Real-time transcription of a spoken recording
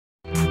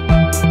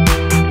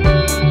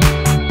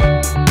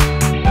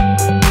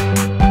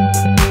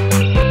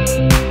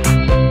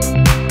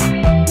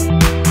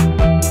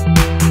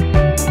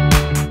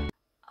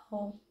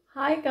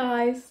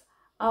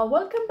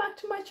Welcome back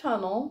to my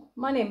channel.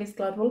 My name is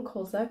Gladwell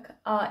Kozak.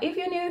 If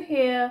you're new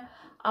here,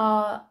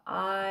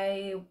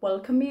 I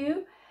welcome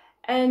you,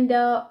 and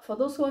for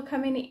those who are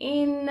coming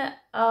in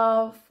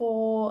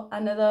for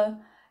another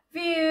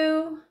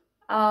view,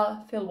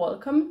 feel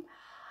welcome.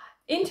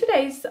 In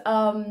today's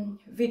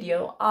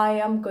video, I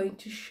am going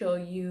to show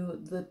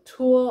you the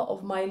tour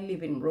of my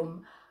living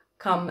room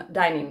come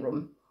dining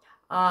room.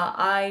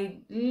 I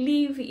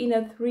live in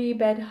a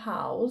 3-bed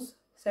house,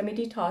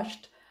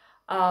 semi-detached,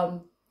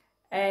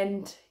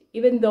 and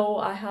even though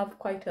I have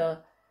quite an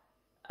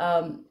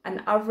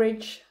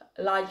average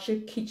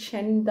larger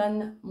kitchen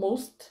than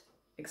most,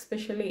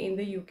 especially in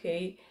the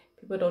UK,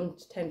 people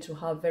don't tend to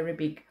have very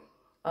big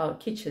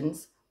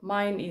kitchens.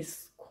 Mine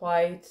is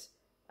quite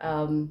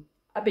a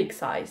big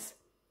size.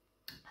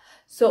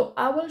 So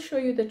I will show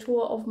you the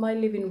tour of my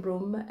living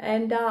room,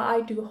 and I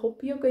do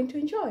hope you're going to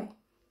enjoy.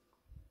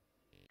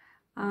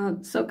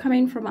 So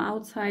coming from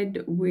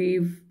outside, we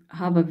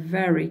have a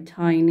very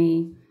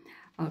tiny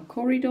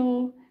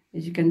corridor.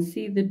 As you can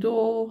see, the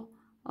door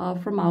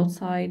from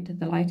outside,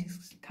 the light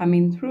is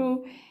coming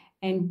through,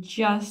 and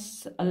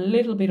just a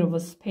little bit of a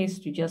space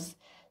to just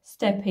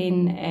step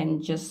in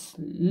and just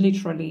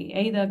literally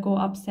either go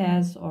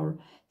upstairs or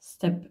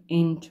step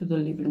into the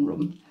living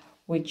room,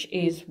 which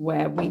is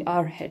where we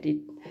are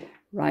headed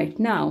right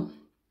now.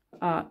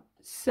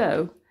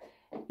 So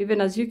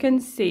even as you can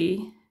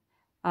see,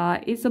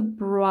 it's a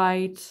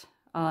bright,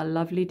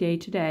 lovely day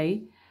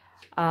today.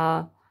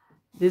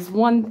 There's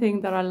one thing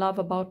that I love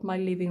about my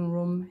living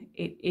room.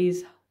 It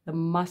is the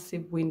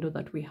massive window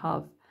that we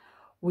have,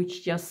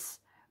 which just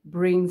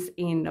brings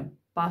in a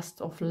burst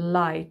of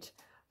light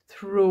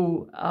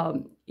through,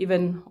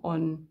 even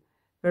on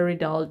very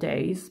dull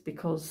days,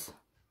 because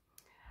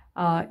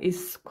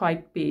it's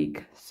quite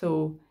big.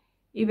 So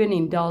even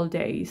in dull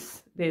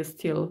days, there's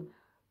still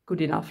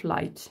good enough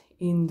light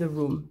in the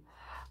room.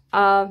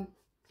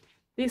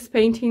 These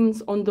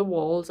paintings on the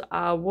walls,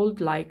 I would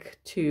like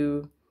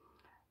to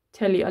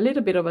tell you a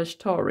little bit of a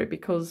story,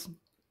 because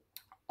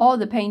all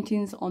the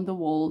paintings on the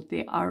wall,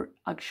 they are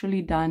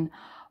actually done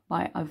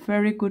by a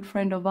very good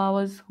friend of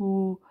ours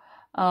who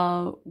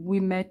we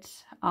met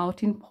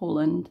out in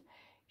Poland.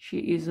 She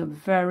is a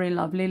very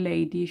lovely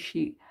lady.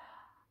 She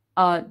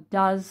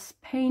does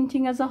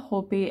painting as a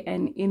hobby,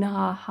 and in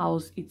her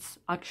house it's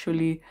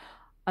actually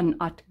an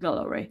art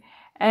gallery.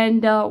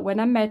 And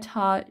when I met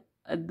her,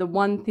 the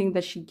one thing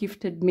that she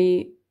gifted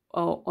me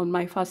on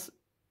my first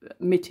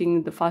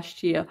meeting, the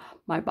first year,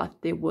 my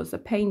birthday, was a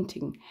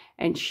painting.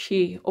 And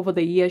she, over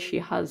the years, she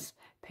has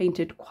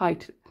painted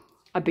quite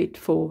a bit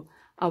for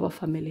our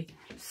family.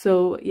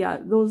 So yeah,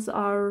 those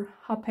are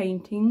her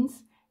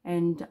paintings,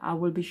 and I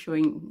will be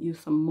showing you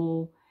some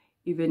more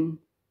even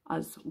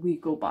as we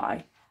go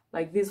by.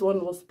 Like this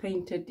one was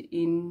painted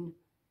in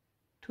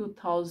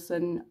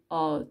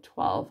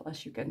 2012,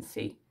 as you can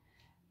see.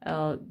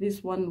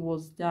 This one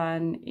was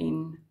done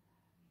in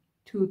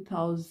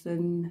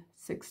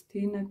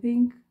 2016, I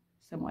think,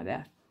 somewhere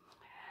there.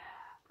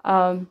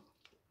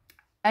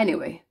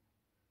 Anyway,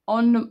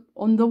 on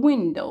the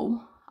window,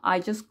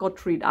 I just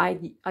got rid. I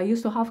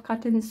used to have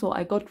curtains, so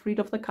I got rid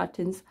of the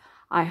curtains.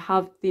 I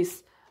have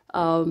this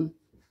wooden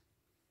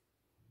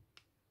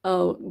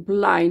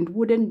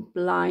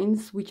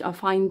blinds, which I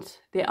find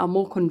they are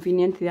more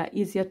convenient. They are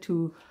easier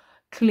to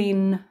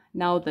clean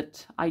now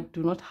that I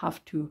do not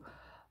have to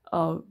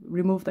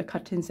remove the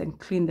curtains and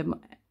clean them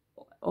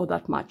all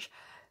that much.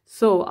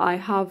 So I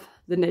have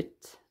the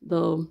nets,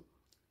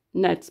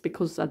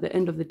 because at the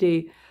end of the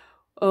day,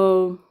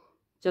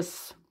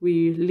 just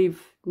we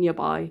live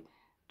nearby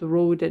the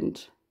road,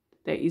 and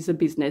there is a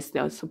business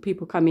there, so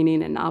people coming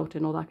in and out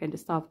and all that kind of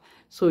stuff.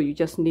 So you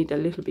just need a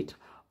little bit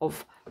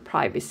of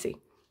privacy.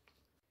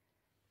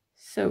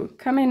 So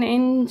coming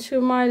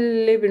into my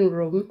living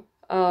room,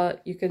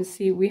 you can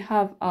see we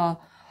have a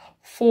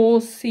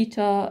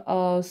 4-seater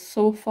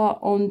sofa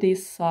on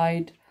this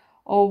side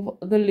of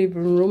the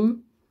living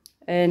room,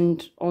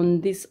 and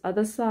on this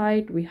other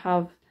side we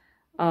have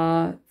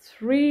a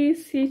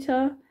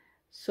 3-seater,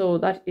 so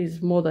that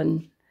is more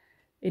than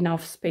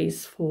enough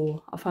space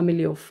for a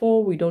family of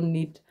 4. We don't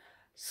need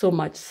so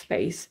much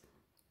space.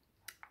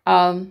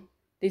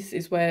 This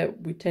is where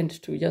we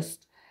tend to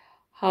just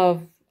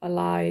have a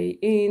lie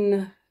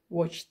in,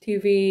 watch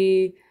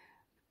TV,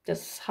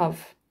 just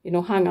have, you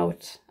know, hang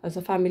out as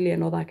a family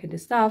and all that kind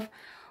of stuff,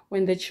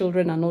 when the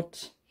children are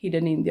not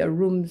hidden in their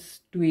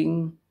rooms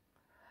doing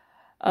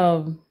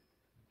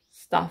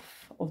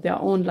stuff of their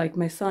own. Like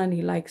my son,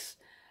 he likes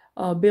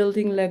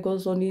building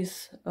Legos on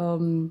his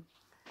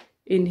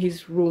in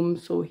his room,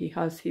 so he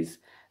has his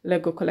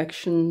Lego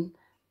collection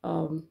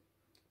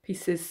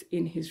pieces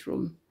in his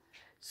room.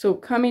 So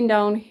coming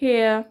down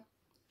here,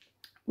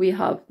 we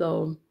have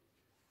the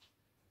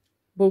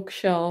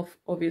bookshelf.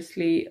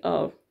 Obviously,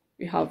 I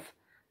have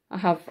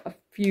a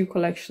few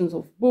collections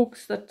of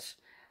books that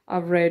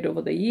I've read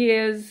over the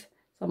years.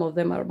 Some of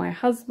them are my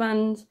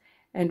husband's,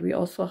 and we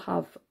also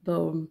have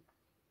the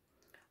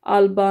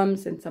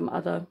albums and some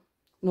other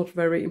not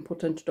very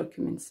important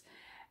documents.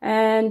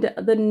 And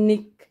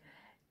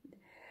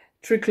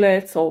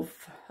tricklets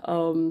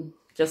of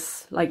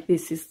just like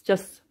this. Is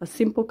just a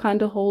simple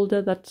candle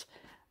holder that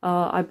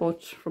I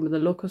bought from the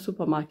local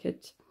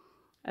supermarket.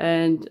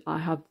 And I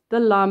have the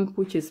lamp,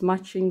 which is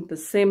matching the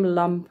same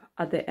lamp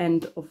at the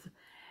end of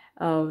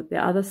the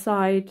other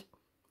side.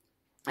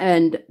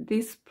 And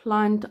this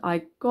plant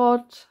I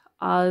got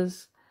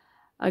as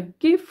a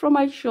gift from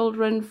my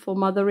children for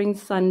Mothering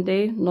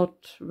Sunday not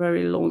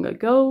very long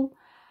ago.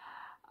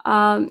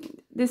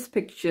 This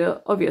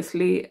picture,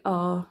 obviously,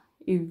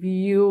 if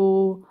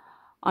you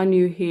are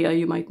new here,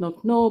 you might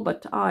not know,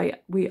 but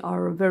we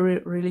are a very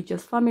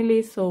religious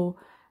family, so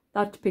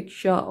that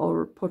picture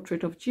or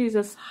portrait of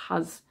Jesus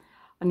has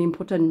an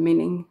important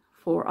meaning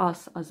for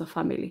us as a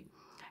family.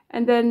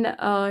 And then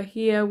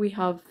here we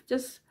have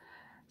just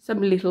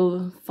some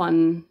little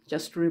fun,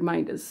 just to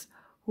remind us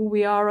who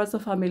we are as a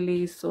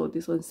family. So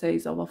this one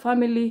says our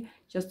family,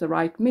 just the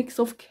right mix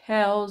of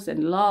chaos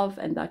and love,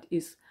 and that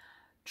is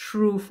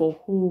true for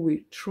who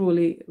we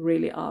truly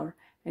really are.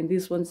 And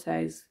this one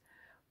says,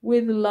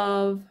 with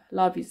love,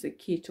 love is the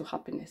key to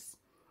happiness.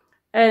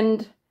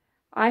 And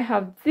I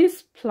have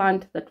this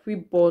plant that we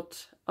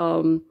bought,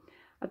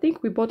 I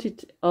think we bought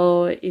it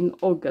in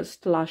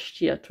August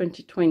last year,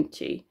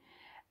 2020,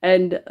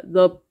 and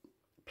the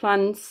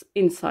plants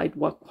inside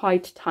were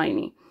quite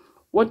tiny.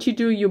 What you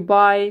do, you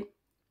buy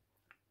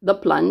the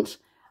plant,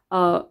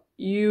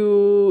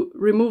 you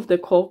remove the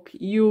cork,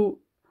 you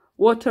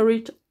water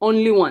it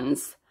only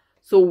once.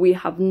 So we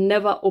have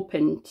never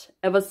opened,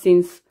 ever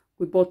since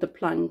we bought the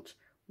plant,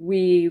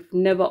 we've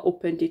never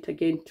opened it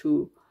again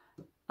to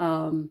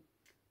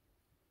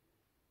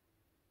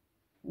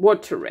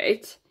water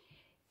it.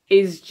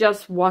 It's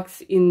just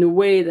works in a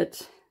way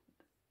that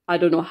I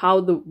don't know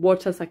how the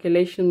water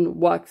circulation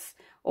works,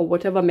 or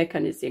whatever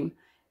mechanism,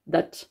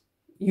 that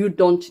you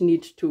don't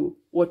need to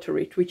water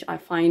it, which I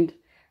find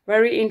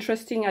very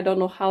interesting. I don't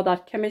know how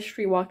that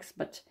chemistry works,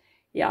 but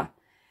yeah.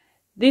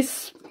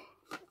 This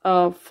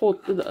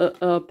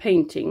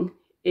painting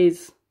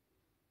is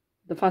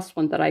the first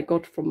one that I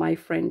got from my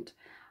friend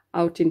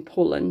out in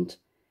Poland,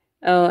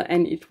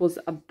 and it was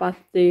a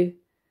birthday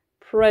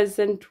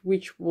present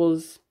which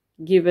was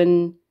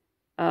given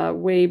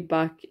way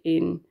back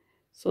in.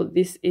 So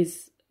this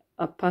is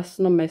a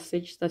personal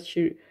message that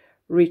she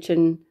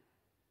written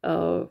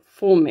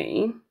for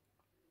me.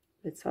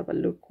 Let's have a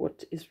look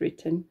what is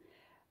written.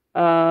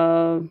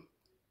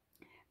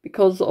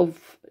 Because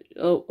of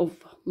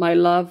my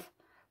love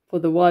for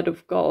the Word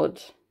of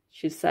God,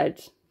 she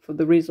said, for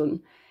the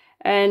reason,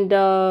 and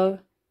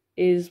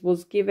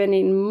was given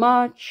in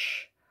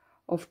March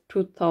of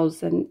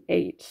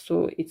 2008,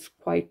 so it's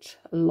quite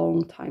a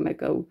long time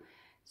ago.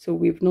 So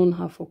we've known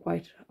her for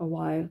quite a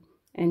while,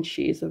 and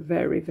she is a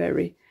very,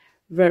 very,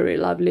 very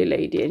lovely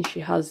lady, and she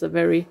has a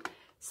very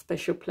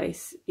special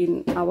place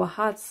in our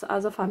hearts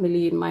as a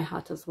family, in my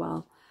heart as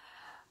well.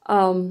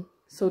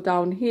 So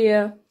down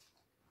here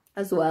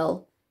as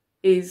well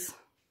is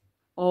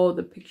all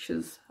the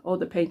pictures, all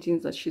the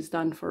paintings that she's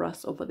done for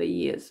us over the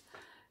years.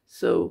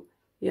 So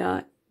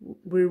yeah,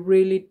 we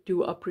really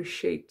do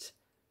appreciate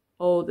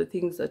all the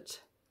things that,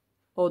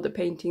 all the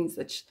paintings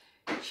that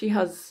she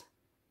has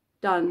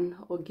done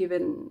or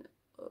given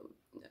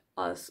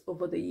us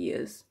over the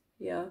years.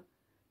 Yeah,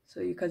 so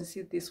you can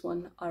see this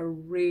one. I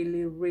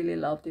really, really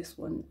love this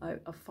one. I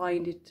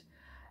find it,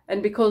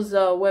 and because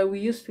where we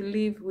used to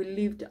live, we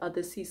lived at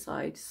the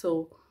seaside,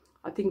 so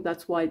I think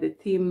that's why the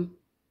theme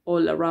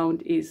all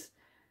around is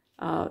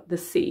the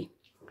sea.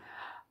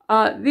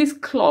 This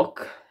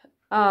clock,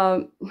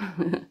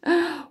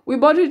 we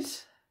bought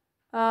it,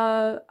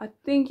 I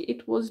think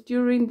it was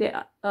during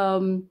the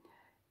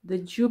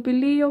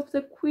Jubilee of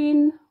the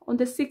Queen, on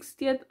the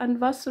 60th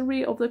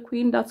anniversary of the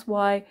Queen. That's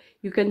why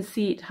you can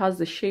see it has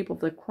the shape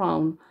of the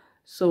crown.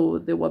 So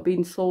they were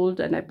being sold,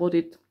 and I bought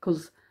it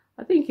because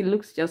I think it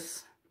looks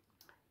just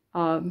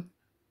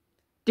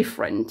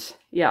different.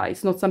 Yeah,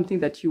 it's not something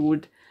that you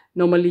would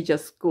normally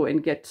just go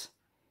and get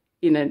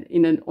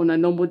on a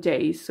normal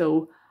day.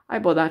 So I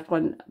bought that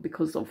one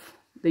because of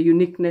the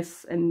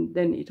uniqueness, and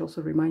then it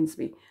also reminds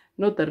me,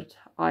 not that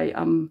I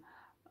am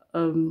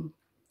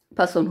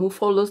person who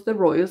follows the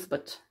royals,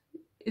 but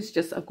it's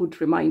just a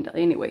good reminder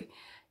anyway,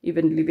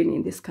 even living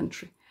in this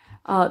country.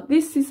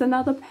 This is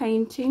another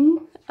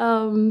painting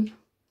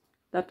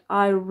that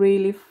I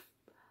really,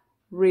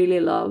 really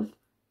love.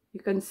 You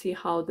can see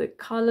how the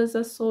colors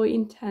are so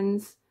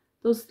intense,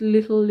 those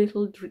little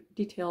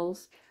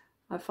details.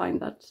 I find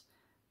that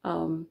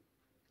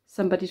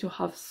somebody to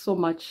have so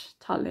much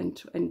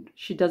talent, and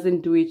she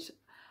doesn't do it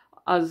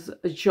as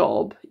a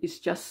job. It's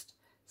just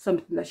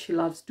something that she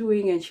loves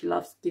doing, and she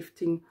loves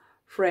gifting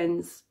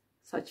friends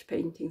such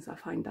paintings. I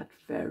find that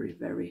very,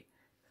 very,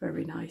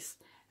 very nice.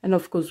 And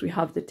of course we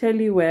have the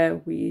telly where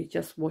we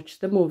just watch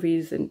the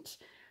movies and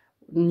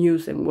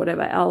news and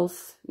whatever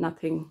else.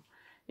 Nothing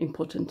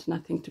important,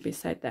 nothing to be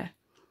said there.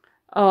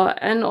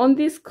 And on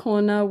this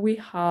corner we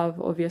have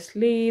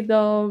obviously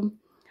the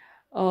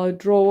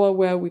drawer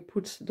where we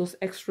put those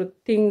extra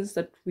things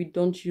that we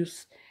don't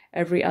use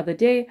every other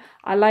day.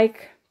 I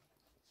like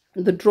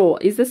the drawer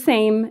is the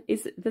same.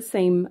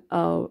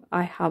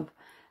 I have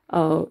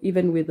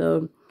even with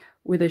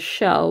a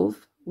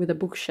shelf, with a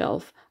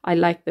bookshelf. I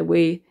like the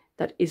way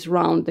that is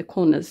round the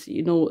corners.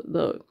 You know,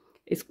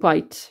 it's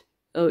quite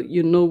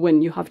you know,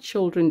 when you have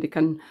children, they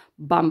can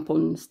bump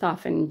on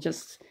stuff and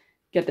just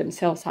get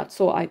themselves hurt.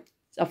 So I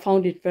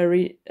found it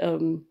very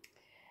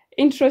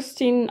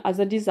interesting as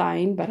a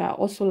design, but I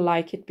also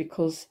like it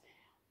because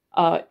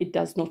it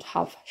does not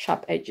have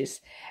sharp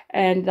edges.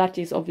 And that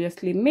is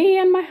obviously me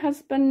and my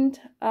husband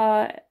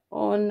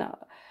on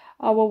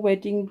our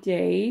wedding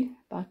day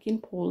back in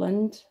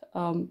Poland.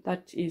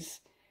 That is,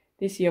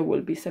 this year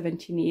will be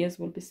 17 years.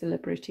 We'll be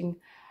celebrating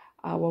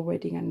our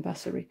wedding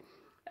anniversary.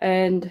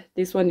 And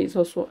this one is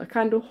also a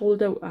candle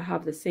holder. I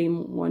have the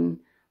same one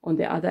on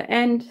the other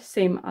end,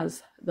 same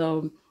as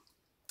the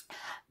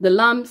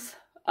lamps.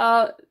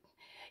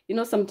 You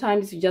know,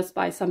 sometimes you just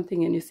buy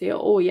something and you say,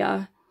 oh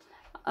yeah,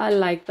 I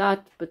like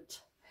that, but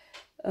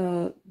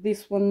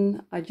this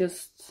one we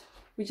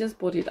just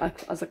bought it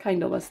as a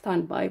kind of a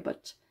standby,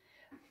 but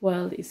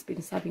well, it's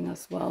been serving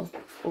us well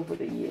over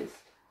the years.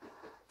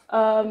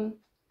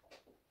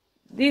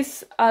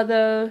 This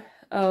other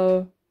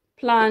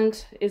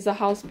plant is a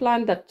house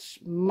plant that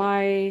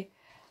my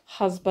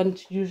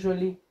husband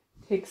usually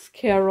takes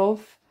care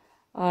of.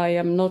 I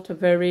am not a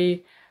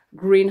very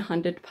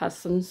green-handed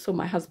person, so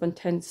my husband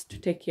tends to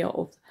take care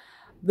of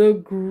the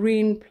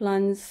green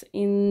plants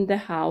in the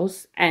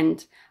house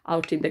and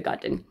out in the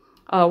garden.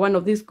 One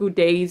of these good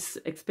days,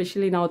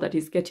 especially now that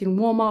it's getting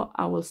warmer,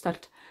 I will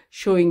start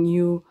showing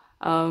you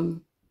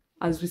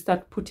as we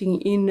start putting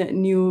in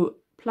new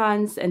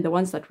plants and the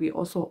ones that we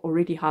also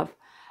already have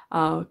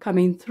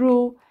coming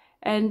through.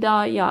 And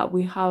yeah,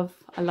 we have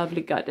a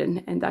lovely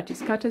garden, and that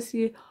is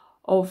courtesy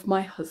of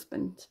my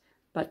husband,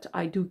 but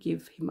I do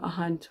give him a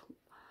hand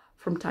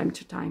from time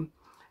to time.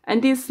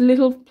 And these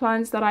little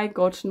plants that I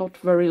got not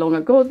very long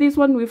ago, this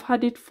one we've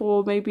had it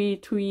for maybe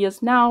 2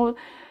 years now.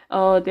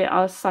 They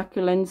are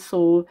succulents,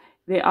 so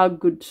they are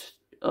good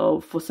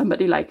for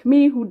somebody like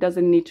me who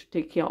doesn't need to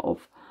take care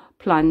of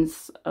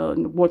plants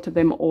and water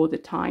them all the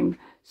time.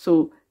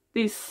 So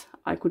this,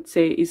 I could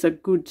say, is a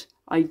good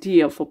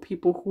idea for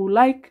people who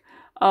like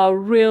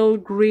real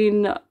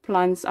green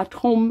plants at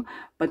home,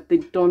 but they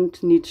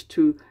don't need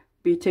to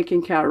be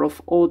taken care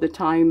of all the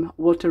time,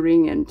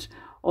 watering and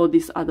all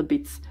these other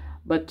bits.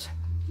 But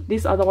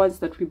these other ones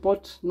that we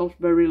bought not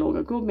very long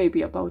ago,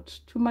 maybe about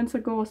 2 months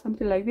ago or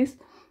something like this,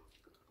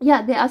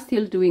 yeah, they are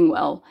still doing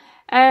well.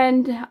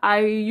 And I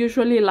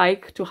usually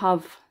like to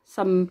have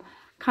some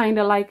kind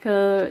of like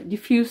a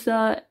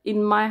diffuser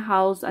in my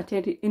house at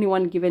any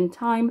one given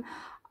time.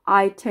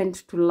 I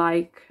tend to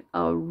like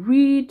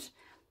reed,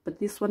 but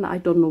this one I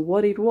don't know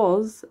what it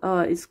was.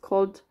 It's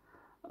called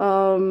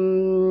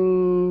Tonak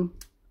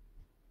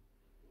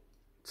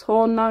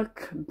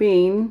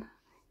bean.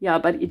 Yeah,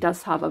 but it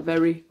does have a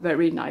very,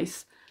 very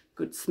nice,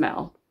 good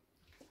smell.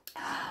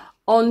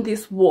 On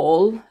this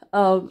wall,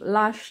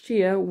 last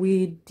year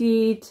we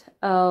did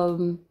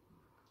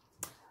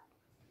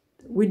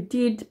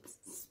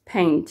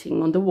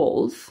painting on the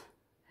walls.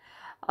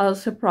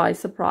 Surprise,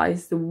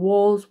 surprise, the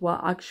walls were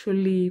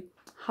actually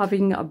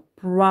having a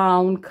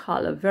brown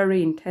color,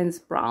 very intense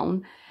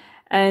brown,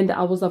 and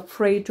I was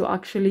afraid to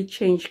actually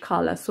change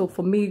color. So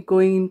for me,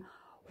 going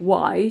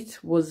white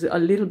was a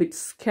little bit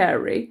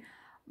scary,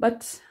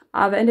 but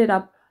I've ended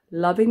up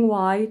loving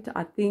white.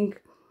 I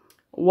think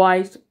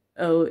white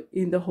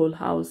in the whole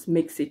house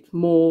makes it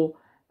more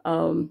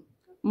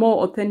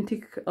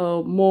authentic,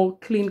 more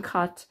clean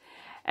cut.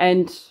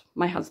 And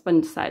my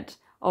husband said,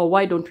 oh,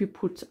 why don't we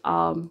put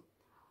a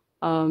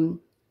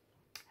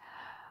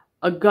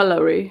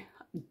gallery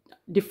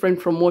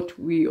different from what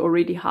we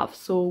already have?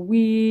 So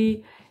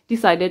we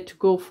decided to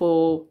go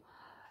for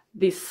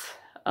this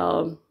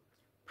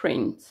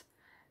print.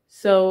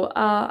 So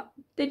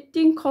they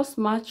didn't cost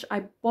much.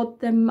 I bought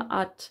them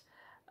at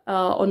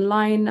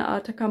online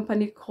at a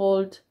company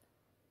called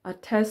a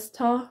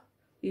Tester.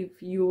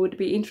 If you would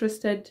be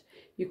interested,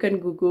 you can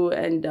Google.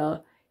 And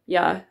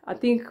yeah, I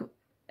think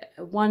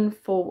one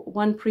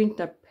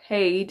print I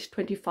paid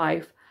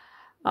 25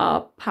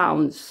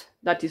 pounds.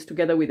 That is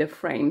together with a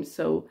frame.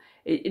 So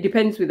it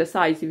depends with the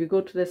size. If you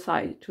go to the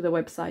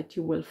website,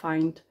 you will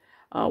find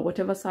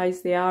whatever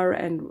size they are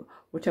and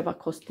whatever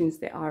costings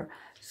they are.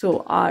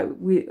 So I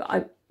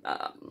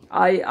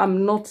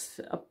am not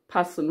a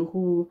person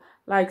who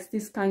likes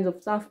this kind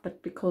of stuff,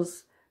 but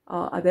because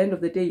at the end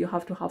of the day you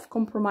have to have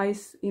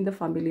compromise in the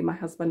family, my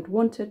husband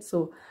wanted,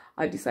 so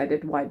I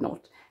decided why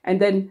not. And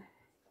then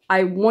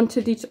I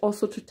wanted it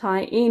also to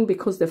tie in,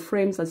 because the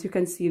frames, as you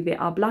can see, they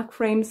are black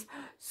frames,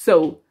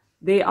 so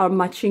they are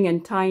matching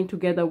and tying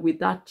together with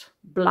that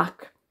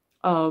black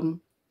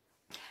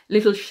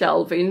little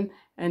shelving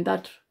and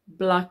that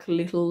black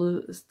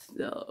little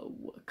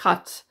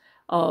cut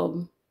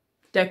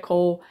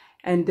decor,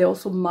 and they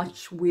also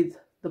match with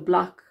the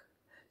black.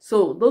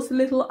 So those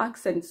little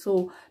accents.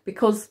 So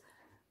because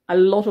a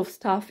lot of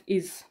stuff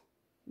is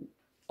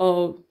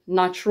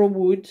natural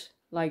wood,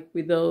 like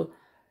with the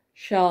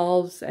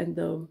shelves and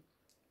the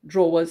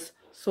drawers,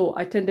 so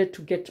I tended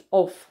to get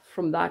off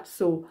from that.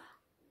 So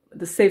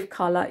the safe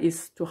color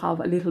is to have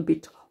a little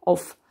bit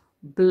of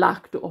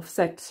black to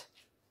offset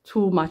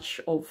too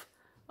much of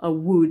a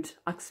wood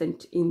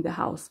accent in the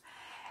house.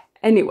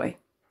 Anyway,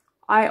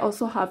 I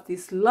also have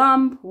this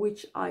lamp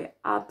which I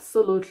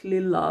absolutely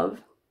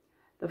love.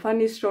 The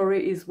funny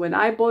story is when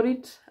I bought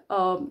it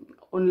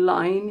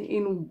online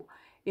in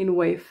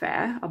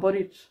Wayfair, I bought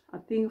it I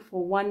think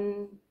for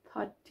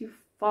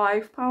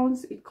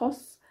 £135 it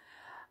costs.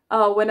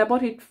 When I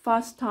bought it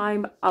first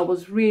time, I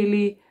was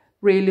really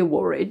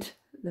worried.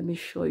 Let me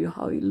show you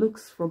how it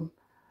looks from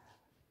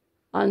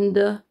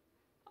under.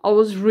 I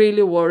was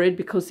really worried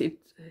because it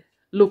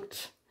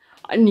looked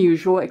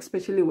unusual,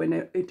 especially when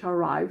it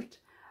arrived.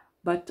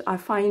 But I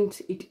find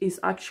it is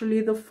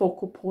actually the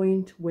focal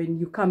point when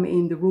you come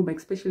in the room,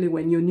 especially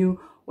when you're new,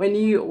 when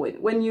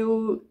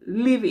you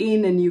live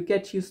in and you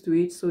get used to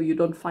it, so you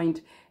don't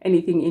find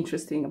anything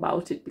interesting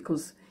about it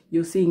because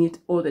you're seeing it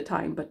all the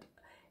time. But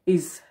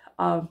is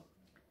a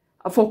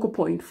focal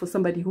point for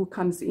somebody who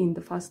comes in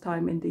the first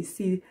time and they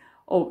see,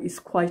 oh, it's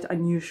quite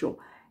unusual.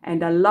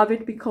 And I love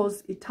it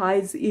because it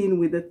ties in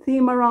with the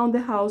theme around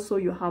the house. So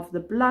you have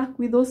the black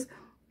with those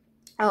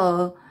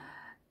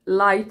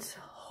light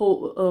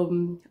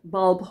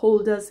bulb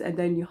holders, and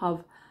then you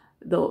have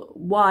the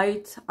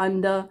white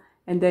under,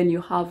 and then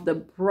you have the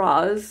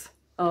brass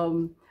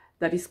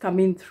that is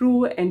coming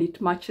through, and it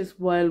matches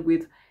well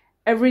with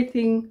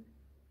everything.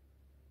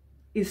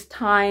 Is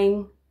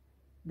tying,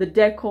 the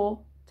decor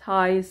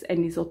ties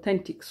and is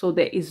authentic, so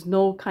there is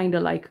no kind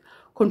of like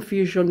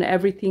confusion.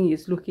 Everything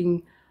is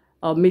looking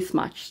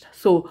mismatched.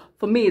 So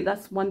for me,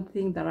 that's one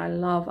thing that I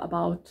love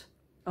about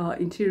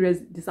interior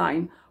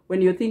design.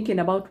 When you're thinking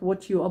about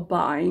what you are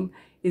buying,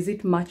 is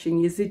it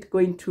matching? Is it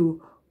going to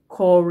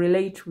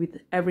correlate with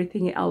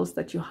everything else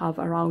that you have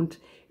around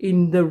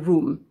in the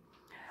room?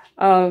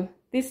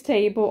 This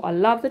table, I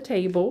love the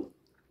table.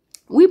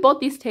 We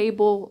bought this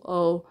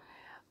table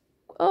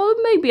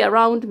maybe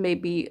around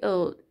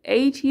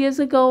 8 years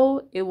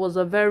ago. It was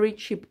a very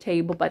cheap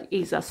table, but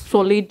it's a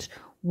solid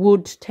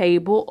wood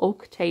table,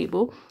 oak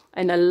table,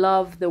 and I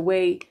love the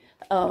way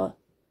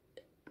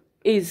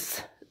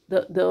is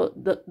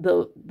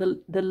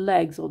the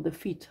legs or the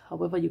feet,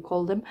 however you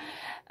call them.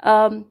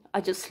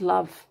 I just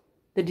love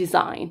the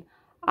design.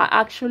 I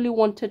actually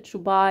wanted to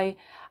buy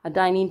a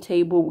dining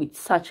table with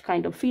such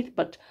kind of feet,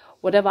 but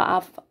whatever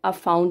I've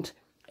found,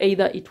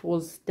 either it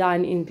was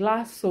done in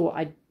glass, so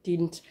I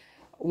didn't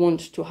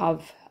want to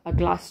have a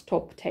glass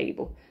top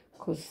table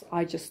because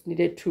I just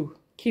needed to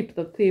keep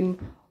the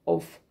theme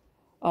of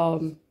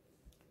the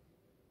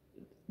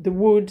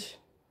wood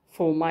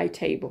for my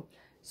table.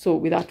 So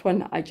with that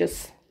one, I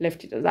just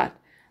left it as that.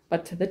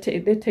 But the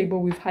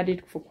table, we've had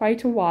it for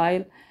quite a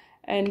while,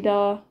 and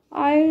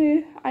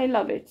I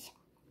love it.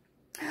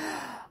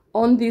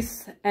 On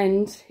this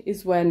end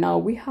is where now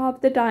we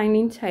have the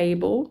dining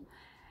table,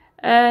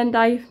 and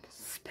I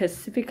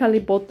specifically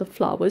bought the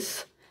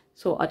flowers,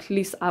 so at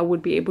least I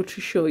would be able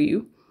to show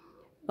you.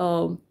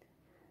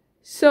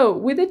 So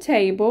with the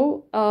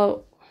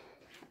table,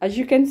 as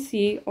you can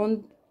see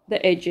on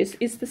the edges,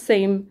 it's the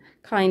same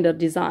kind of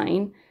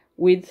design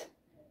with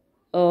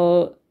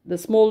the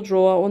small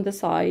drawer on the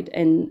side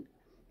and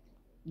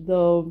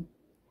the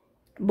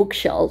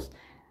bookshelves.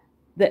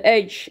 The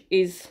edge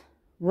is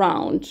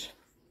round.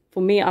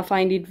 For me, I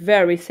find it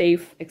very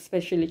safe,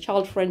 especially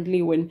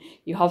child-friendly when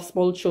you have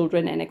small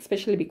children, and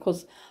especially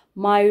because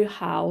my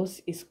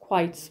house is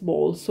quite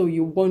small, so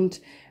you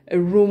want a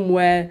room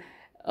where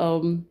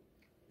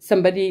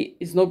somebody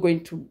is not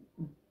going to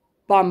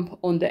bump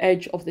on the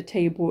edge of the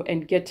table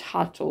and get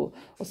hurt or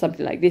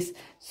something like this.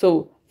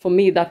 So for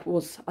me, that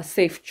was a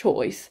safe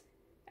choice.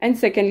 And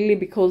secondly,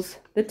 because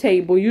the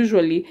table,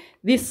 usually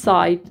this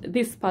side,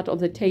 this part of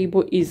the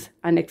table is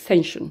an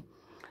extension.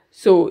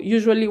 So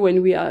usually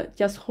when we are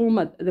just home,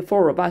 at the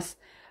four of us,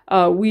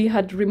 we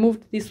had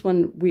removed this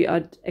one. We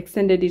had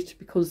extended it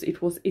because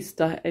it was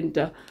Easter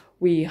and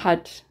we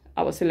had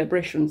our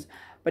celebrations.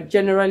 But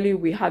generally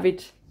we have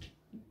it,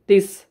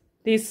 this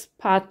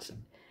part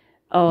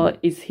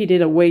is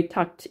hidden away,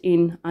 tucked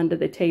in under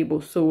the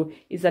table. So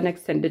it's an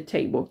extended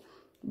table.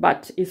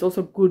 But it's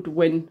also good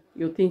when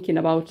you're thinking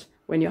about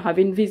when you're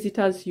having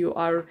visitors, you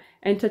are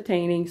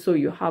entertaining, so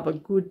you have a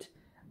good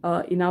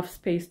enough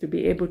space to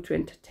be able to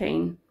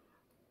entertain.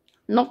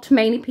 Not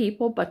many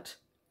people, but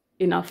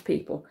enough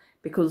people,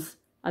 because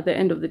at the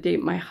end of the day,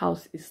 my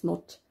house is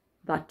not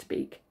that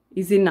big.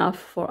 It's enough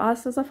for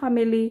us as a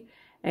family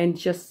and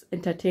just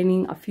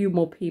entertaining a few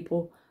more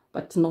people,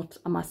 but not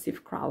a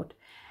massive crowd.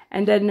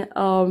 And then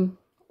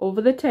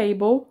over the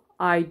table,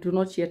 I do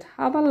not yet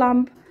have a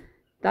lamp.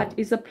 That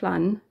is a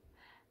plan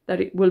that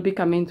it will be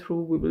coming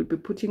through. We will be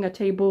putting a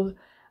table,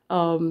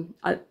 a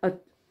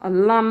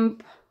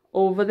lamp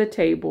over the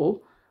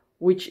table,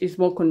 which is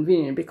more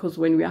convenient because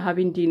when we are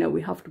having dinner,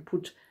 we have to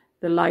put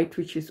the light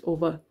which is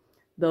over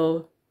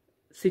the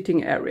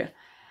sitting area.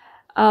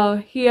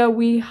 Here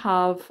we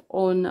have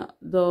on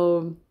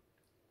the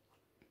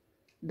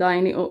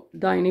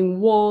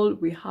dining wall,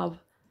 we have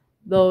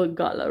the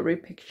gallery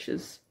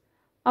pictures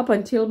up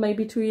until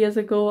maybe 2 years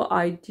ago,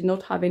 I did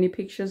not have any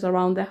pictures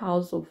around the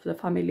house of the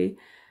family.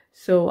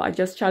 So I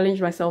just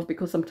challenged myself,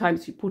 because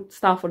sometimes you put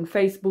stuff on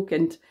Facebook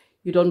and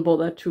you don't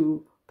bother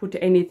to put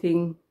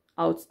anything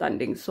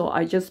outstanding. So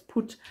I just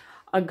put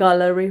a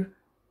gallery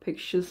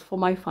pictures for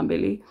my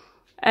family.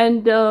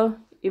 And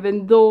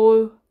even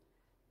though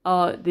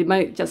they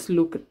might just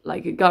look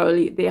like a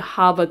gallery, they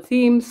have a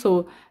theme.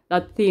 So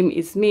that theme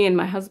is me and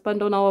my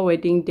husband on our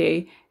wedding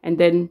day. And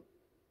then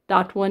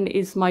that one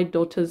is my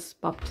daughter's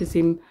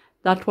baptism.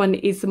 That one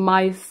is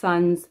my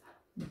son's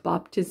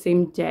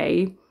baptism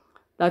day.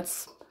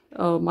 That's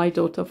my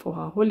daughter for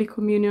her Holy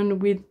Communion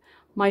with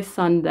my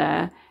son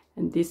there.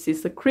 And this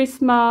is a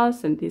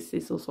Christmas, and this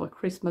is also a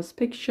Christmas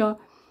picture.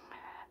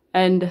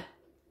 And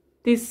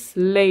this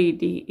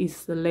lady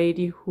is the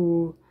lady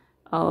who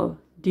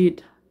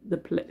did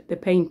the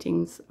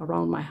paintings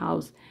around my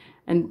house.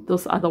 And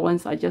those other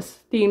ones are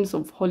just themes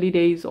of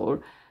holidays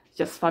or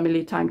just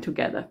family time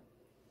together.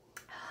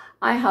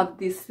 I have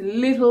this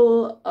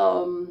little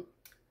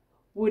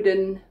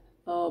wooden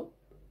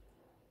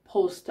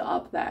poster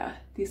up there.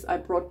 This I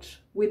brought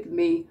with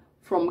me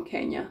from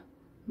Kenya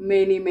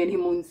many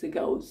moons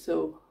ago.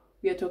 So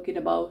we are talking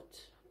about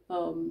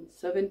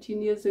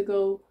 17 years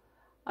ago.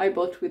 I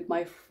bought with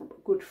my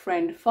good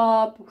friend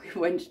Fab. We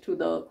went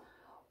to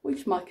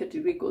which market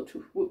did we go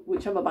to?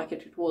 Whichever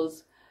market it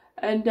was.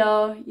 And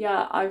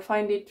yeah, I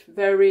find it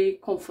very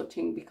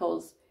comforting,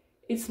 because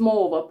it's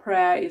more of a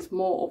prayer. It's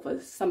more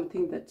of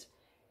something that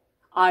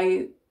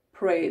I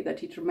pray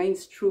that it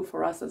remains true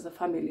for us as a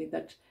family,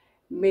 that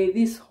may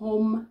this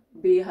home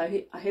be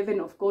a heaven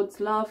of God's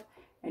love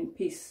and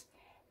peace.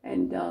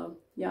 And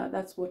yeah,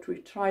 that's what we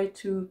try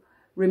to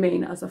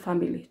remain as a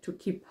family, to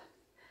keep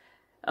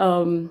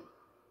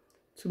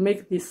to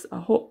make this a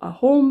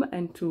home,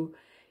 and to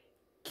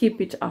keep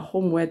it a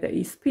home where there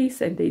is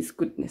peace and there is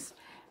goodness.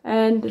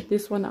 And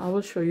this one I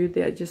will show you.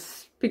 They are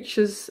just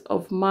pictures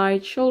of my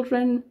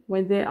children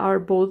when they are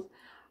both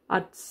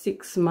at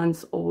 6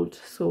 months old.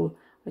 So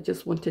I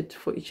just wanted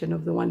for each and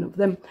every one of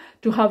them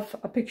to have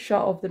a picture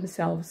of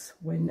themselves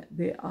when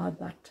they are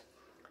that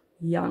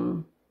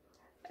young.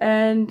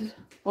 And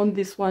on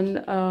this one,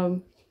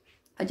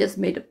 I just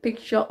made a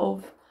picture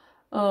of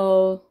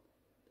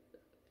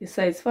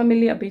besides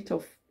family, a bit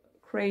of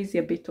crazy,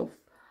 a bit of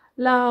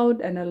loud,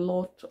 and a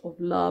lot of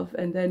love.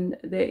 And then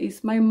there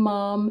is my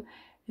mom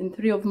and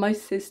 3 of my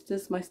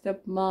sisters, my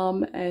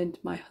stepmom and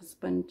my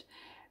husband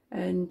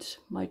and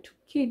my 2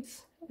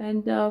 kids.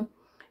 And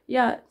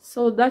yeah,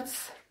 so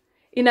that's,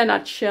 in a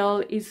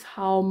nutshell, is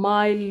how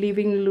my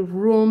living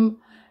room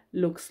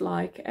looks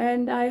like.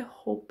 And I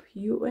hope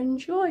you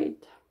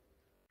enjoyed.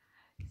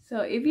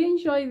 So if you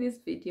enjoy this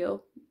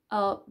video,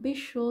 be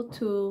sure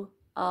to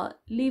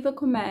leave a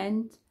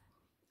comment,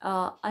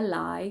 a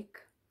like,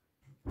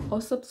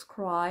 or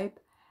subscribe.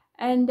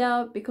 And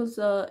because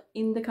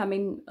in the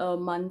coming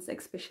months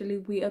especially,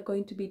 we are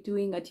going to be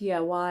doing a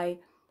DIY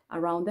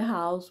around the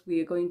house. We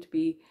are going to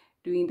be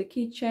doing the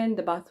kitchen,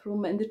 the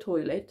bathroom, and the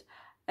toilet.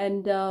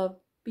 And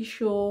be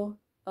sure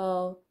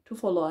to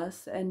follow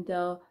us and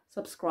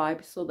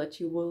subscribe, so that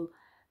you will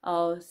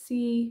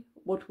see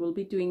what we'll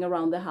be doing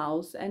around the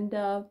house, and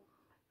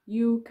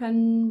you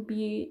can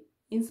be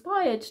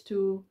inspired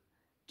to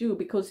do,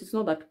 because it's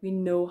not that we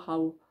know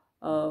how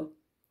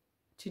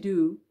to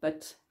do,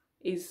 but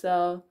it's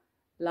a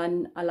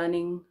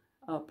learning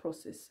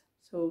process.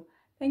 So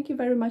thank you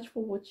very much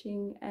for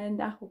watching,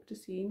 and I hope to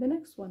see you in the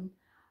next one.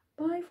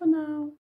 Bye for now.